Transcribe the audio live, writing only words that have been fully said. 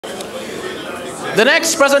The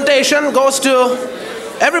next presentation goes to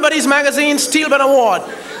Everybody's Magazine Steel Band Award.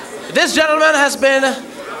 This gentleman has been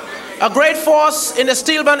a great force in the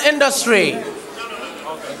steel band industry.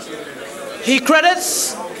 He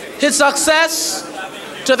credits his success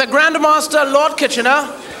to the Grandmaster Lord Kitchener,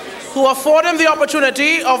 who afforded him the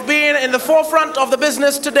opportunity of being in the forefront of the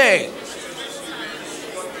business today.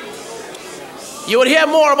 You will hear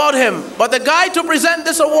more about him, but the guy to present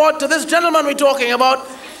this award to this gentleman we're talking about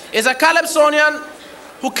is a Calypsonian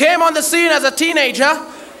who came on the scene as a teenager,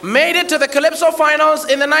 made it to the Calypso finals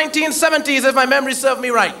in the 1970s, if my memory serves me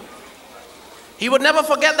right. He would never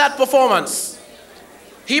forget that performance.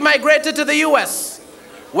 He migrated to the US,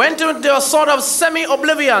 went into a sort of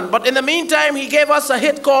semi-oblivion, but in the meantime, he gave us a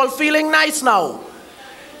hit called Feeling Nice Now,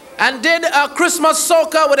 and did a Christmas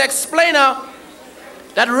soca with Explainer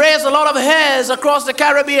that raised a lot of hairs across the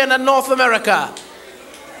Caribbean and North America.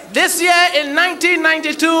 This year, in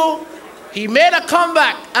 1992, he made a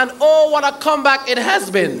comeback, and oh, what a comeback it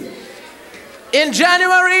has been. In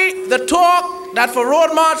January, the talk that for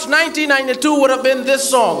Road March 1992 would have been this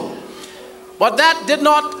song, but that did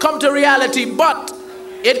not come to reality, but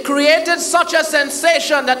it created such a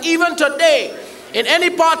sensation that even today, in any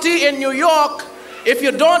party in New York, if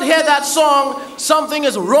you don't hear that song, something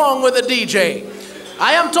is wrong with the DJ.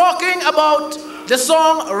 I am talking about the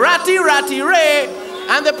song Ratty Ratty Ray,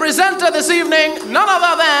 and the presenter this evening, none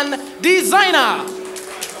other than Designer.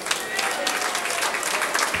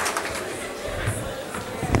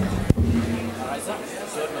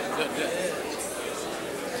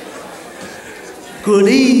 Good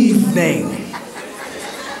evening.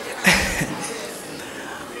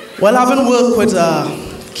 Well, having worked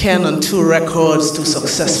with Ken on 2 records, 2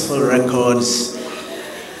 successful records,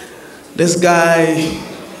 this guy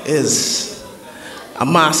is a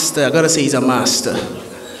master. I gotta say he's a master.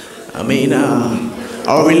 I mean,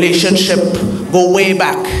 our relationship go way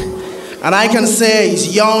back. And I can say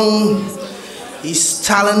he's young, he's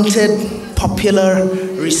talented, popular,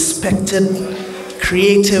 respected,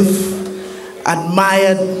 creative,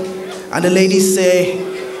 admired, and the ladies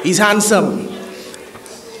say he's handsome.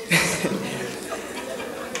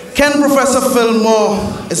 Ken Professor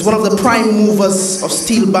Fillmore is one of the prime movers of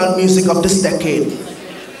steel band music of this decade.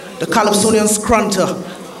 The Calypsonian Scrunter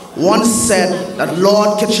once said that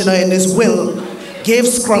Lord Kitchener in his will gave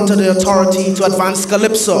Scrunter the authority to advance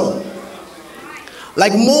Calypso.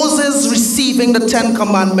 Like Moses receiving the 10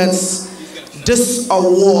 Commandments, this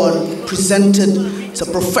award presented to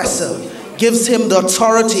Professor gives him the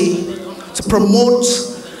authority to promote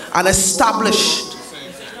and establish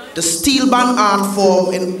the steel band art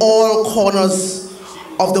form in all corners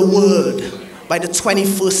of the world by the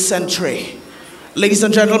 21st century. Ladies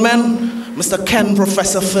and gentlemen, Mr. Ken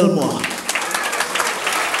Professor Fillmore.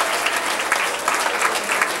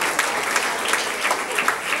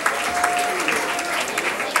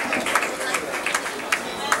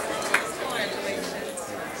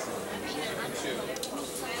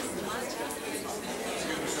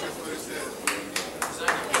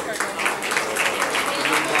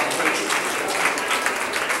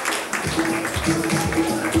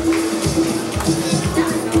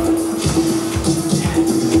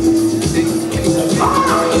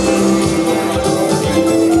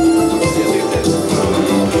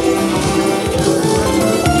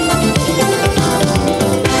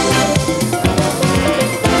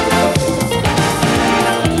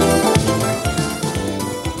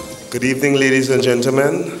 Good evening, ladies and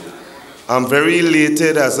gentlemen. I'm very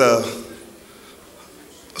elated as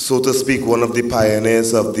so to speak, one of the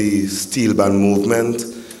pioneers of the steel band movement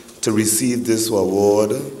to receive this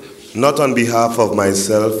award. Not on behalf of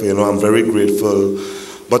myself, you know, I'm very grateful,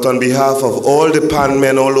 but on behalf of all the pan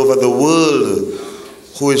men all over the world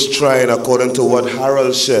who is trying, according to what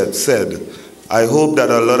Harold said. I hope that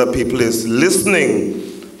a lot of people is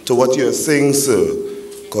listening to what you're saying, sir,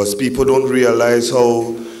 because people don't realize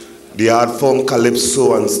how the art form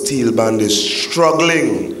Calypso and steel band is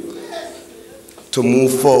struggling to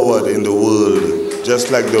move forward in the world, just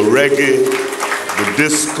like the reggae, the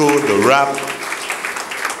disco, the rap.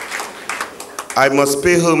 I must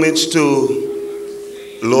pay homage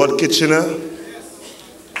to Lord Kitchener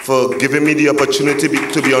for giving me the opportunity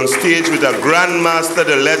to be on stage with a Grandmaster,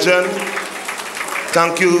 the legend.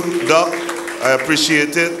 Thank you, Doc. I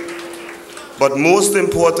appreciate it. But most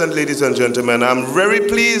important, ladies and gentlemen, I'm very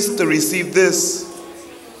pleased to receive this.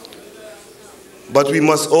 But we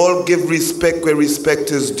must all give respect where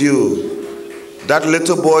respect is due. That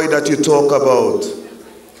little boy that you talk about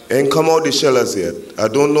ain't come out the shell as yet. I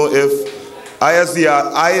don't know if I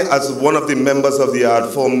as one of the members of the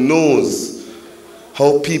art form knows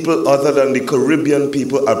how people other than the Caribbean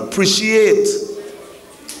people appreciate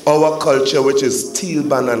our culture, which is steel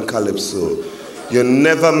band and calypso. You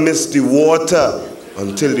never miss the water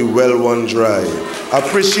until the well run dry.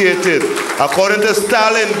 Appreciate it. According to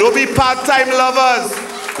Stalin, don't be part-time lovers.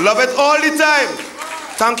 Love it all the time.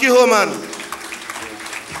 Thank you, Homan.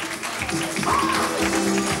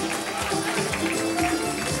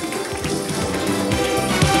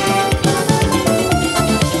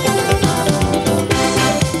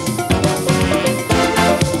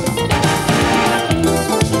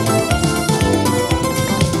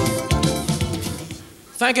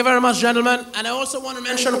 Thank you very much, gentlemen. And I also want to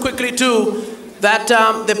mention quickly, too, that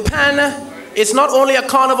the pan is not only a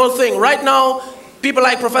carnival thing. Right now, people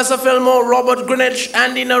like Professor Philmore, Robert Greenwich,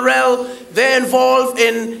 Andy Narell, they're involved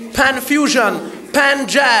in pan fusion, pan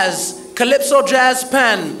jazz, calypso jazz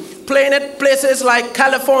pan, playing at places like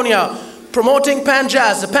California, promoting pan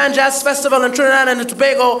jazz. The Pan Jazz Festival in Trinidad and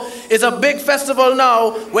Tobago is a big festival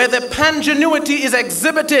now where the pangenuity is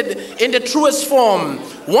exhibited in the truest form.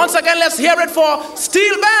 Once again, let's hear it for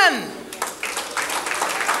Steel Band.